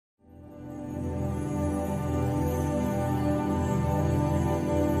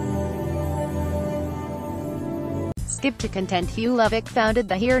skip to content. Hugh Levick founded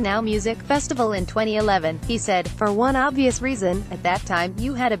the Here Now Music Festival in 2011. He said, "For one obvious reason, at that time,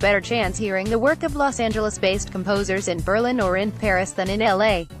 you had a better chance hearing the work of Los Angeles-based composers in Berlin or in Paris than in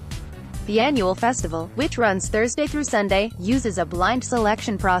LA." The annual festival, which runs Thursday through Sunday, uses a blind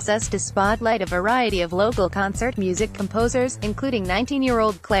selection process to spotlight a variety of local concert music composers, including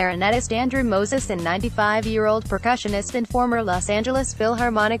 19-year-old clarinetist Andrew Moses and 95-year-old percussionist and former Los Angeles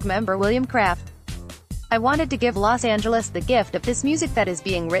Philharmonic member William Kraft. "I wanted to give Los Angeles the gift of this music that is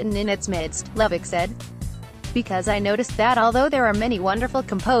being written in its midst," Levick said. "Because I noticed that although there are many wonderful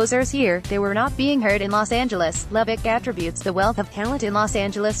composers here, they were not being heard in Los Angeles." Levick attributes the wealth of talent in Los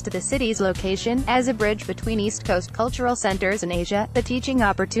Angeles to the city's location, as a bridge between East Coast cultural centers and Asia, the teaching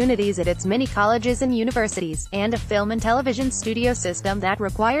opportunities at its many colleges and universities, and a film and television studio system that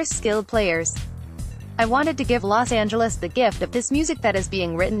requires skilled players. "I wanted to give Los Angeles the gift of this music that is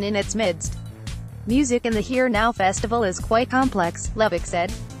being written in its midst." Music in the Here Now Festival is quite complex, Levick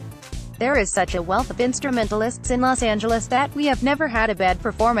said. "There is such a wealth of instrumentalists in Los Angeles that we have never had a bad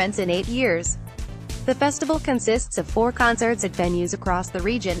performance in 8 years." The festival consists of 4 concerts at venues across the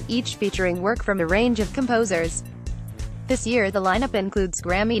region, each featuring work from a range of composers. This year the lineup includes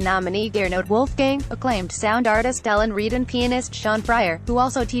Grammy nominee Gernot Wolfgang, acclaimed sound artist Ellen Reed and pianist Sean Pryor, who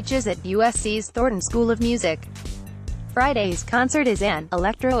also teaches at USC's Thornton School of Music. Friday's concert is an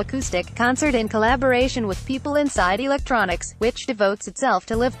electroacoustic concert in collaboration with People Inside Electronics, which devotes itself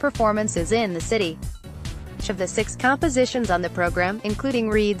to live performances in the city. Each of the 6 compositions on the program, including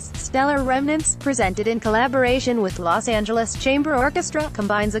Reed's Stellar Remnants, presented in collaboration with Los Angeles Chamber Orchestra,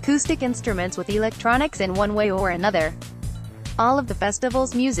 combines acoustic instruments with electronics in one way or another. "All of the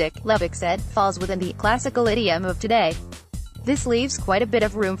festival's music," Levick said, "falls within the classical idiom of today. This leaves quite a bit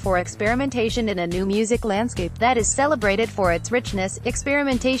of room for experimentation in a new music landscape that is celebrated for its richness,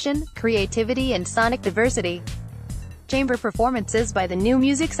 experimentation, creativity and sonic diversity." Chamber performances by the New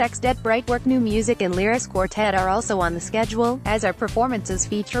Music Sextet, Brightwork New Music and Lyris Quartet are also on the schedule, as are performances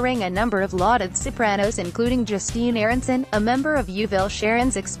featuring a number of lauded sopranos including Justine Aronson, a member of Uville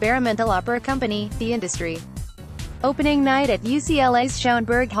Sharon's experimental opera company, The Industry. Opening night at UCLA's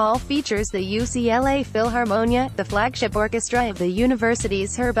Schoenberg Hall features the UCLA Philharmonia, the flagship orchestra of the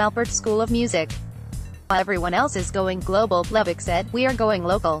university's Herb Alpert School of Music. "While everyone else is going global," Levick said, "we are going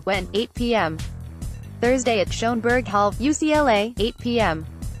local." When 8 p.m. Thursday at Schoenberg Hall, UCLA, 8 p.m.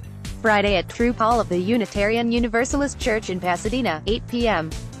 Friday at Troop Hall of the Unitarian Universalist Church in Pasadena, 8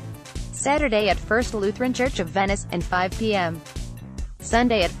 p.m. Saturday at First Lutheran Church of Venice, and 5 p.m.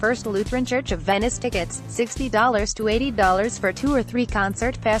 Sunday at First Lutheran Church of Venice. Tickets, $60 to $80 for 2 or 3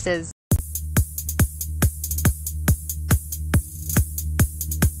 concert passes.